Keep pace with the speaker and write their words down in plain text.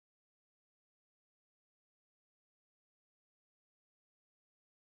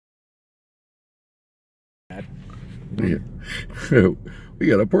Yeah. We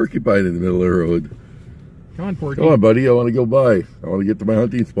got a porcupine in the middle of the road. Come on, Porky. Come on, buddy. I want to go by. I want to get to my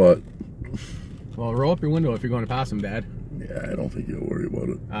hunting spot. Well, roll up your window if you're going to pass him, Dad. Yeah, I don't think you'll worry about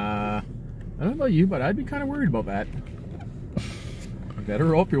it. I don't know about you, but I'd be kind of worried about that. Better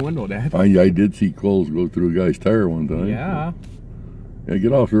roll up your window, Dad. I did see coals go through a guy's tire one time. Yeah. Yeah,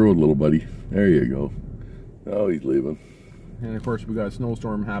 get off the road, little buddy. There you go. Oh, he's leaving. And of course, we got a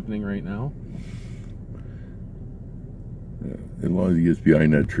snowstorm happening right now. Yeah, as long as he gets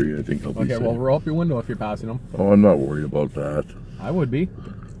behind that tree, I think I'll be Okay, safe. well, roll up your window if you're passing him. Oh, I'm not worried about that. I would be.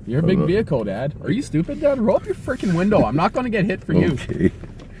 You're a big vehicle, Dad. Are you stupid, Dad? Roll up your freaking window. I'm not going to get hit for you. Okay.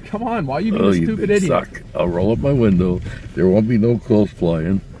 Come on, why are you being a stupid idiot? Suck. I'll roll up my window. There won't be no coals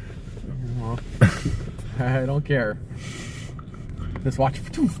flying. Well, I don't care. Just watch.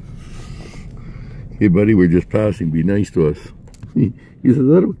 Hey, buddy, we're just passing. Be nice to us. He says,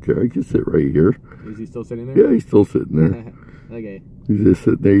 I don't care. I can sit right here. Is he still sitting there? Yeah, he's still sitting there. Okay. He's just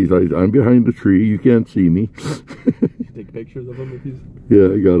sitting there. He's like, I'm behind the tree. You can't see me. Take pictures of him if he's...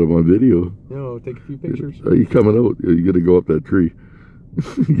 Yeah, I got him on video. No, take a few pictures. He's coming out. You got to go up that tree.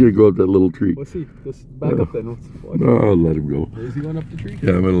 You got to go up that little tree. Let's see. Just back up then. No, I'll let him go. Is he going up the tree?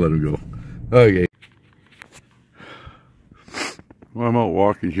 Yeah, I'm going to let him go. Okay. Well, I'm out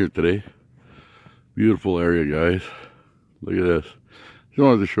walking here today. Beautiful area, guys. Look at this. Just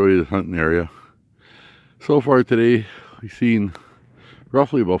wanted to show you the hunting area. So far today, we've seen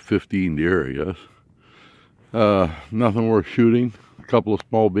roughly about 15 deer, I guess. Nothing worth shooting. A couple of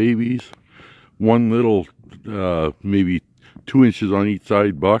small babies. One little, maybe 2 inches on each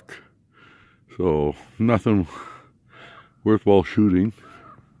side buck. So, nothing worthwhile shooting.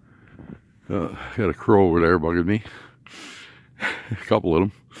 Got a crow over there bugging me. A couple of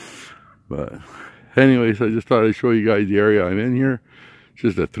them. But anyways, I just thought I'd show you guys the area I'm in here. It's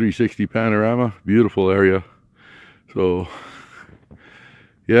just a 360 panorama. Beautiful area. So,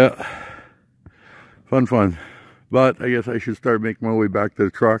 yeah. Fun. But I guess I should start making my way back to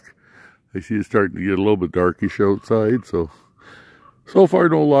the truck. I see it's starting to get a little bit darkish outside. So far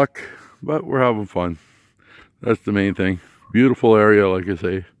no luck. But we're having fun. That's the main thing. Beautiful area, like I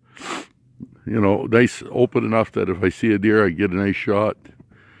say. You know, nice, open enough that if I see a deer, I get a nice shot.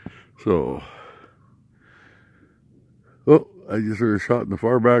 So, oh, I just heard a shot in the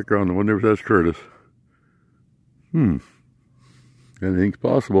far background. I wonder if that's Curtis. Anything's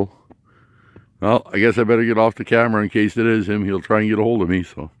possible. Well, I guess I better get off the camera in case it is him. He'll try and get a hold of me.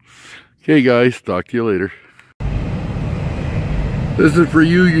 So, okay, guys, talk to you later. This is for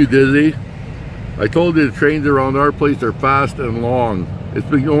you, you dizzy. I told you the trains around our place are fast and long. It's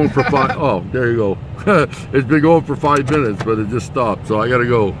been going for oh, there you go. It's been going for 5 minutes, but it just stopped, so I gotta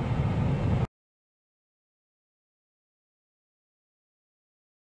go.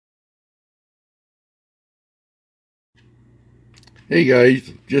 Hey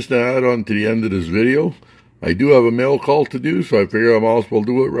guys, just to add on to the end of this video, I do have a mail call to do, so I figure I might as well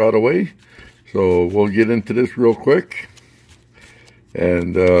do it right away. So we'll get into this real quick.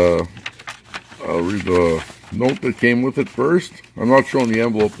 And I'll read the note that came with it first. I'm not showing the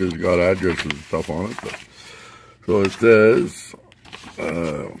envelope because it's got addresses and stuff on it. But, so it says,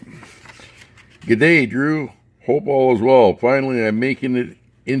 G'day, Drew. Hope all is well. Finally, I'm making it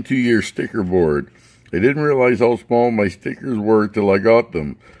into your sticker board. I didn't realize how small my stickers were till I got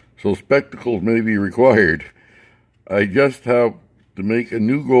them, so spectacles may be required. I just have to make a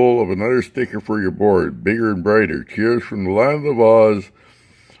new goal of another sticker for your board, bigger and brighter. Cheers from the land of Oz,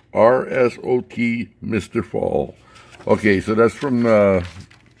 RSOT, Mr. Fall. Okay, so that's from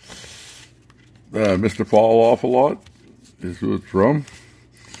Mr. Fall Awful Lot. This is who it's from.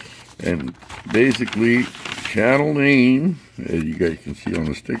 And basically, channel name, as you guys can see on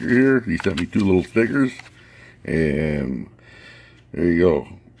the sticker here, he sent me 2 little stickers. And there you go.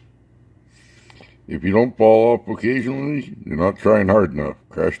 If you don't fall off occasionally, you're not trying hard enough.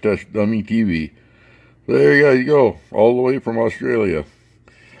 Crash Test Dummy TV. So there you guys go, all the way from Australia.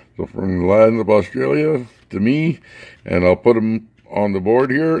 So from the land of Australia to me, and I'll put them on the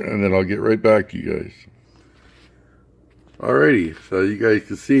board here, and then I'll get right back to you guys. Alrighty, so you guys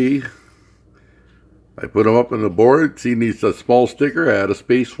can see, I put him up on the board. See, he's a small sticker. I had a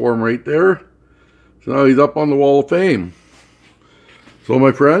space for him right there. So now he's up on the Wall of Fame. So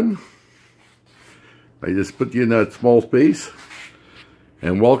my friend, I just put you in that small space.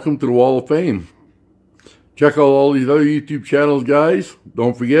 And welcome to the Wall of Fame. Check out all these other YouTube channels, guys.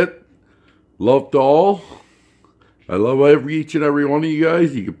 Don't forget, love to all. I love each and every one of you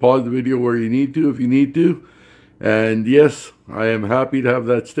guys. You can pause the video where you need to if you need to. And yes, I am happy to have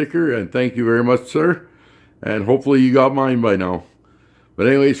that sticker, and thank you very much, sir. And hopefully you got mine by now. But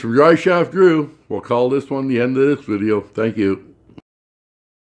anyways, from DriveShaft Drew, we'll call this one the end of this video. Thank you.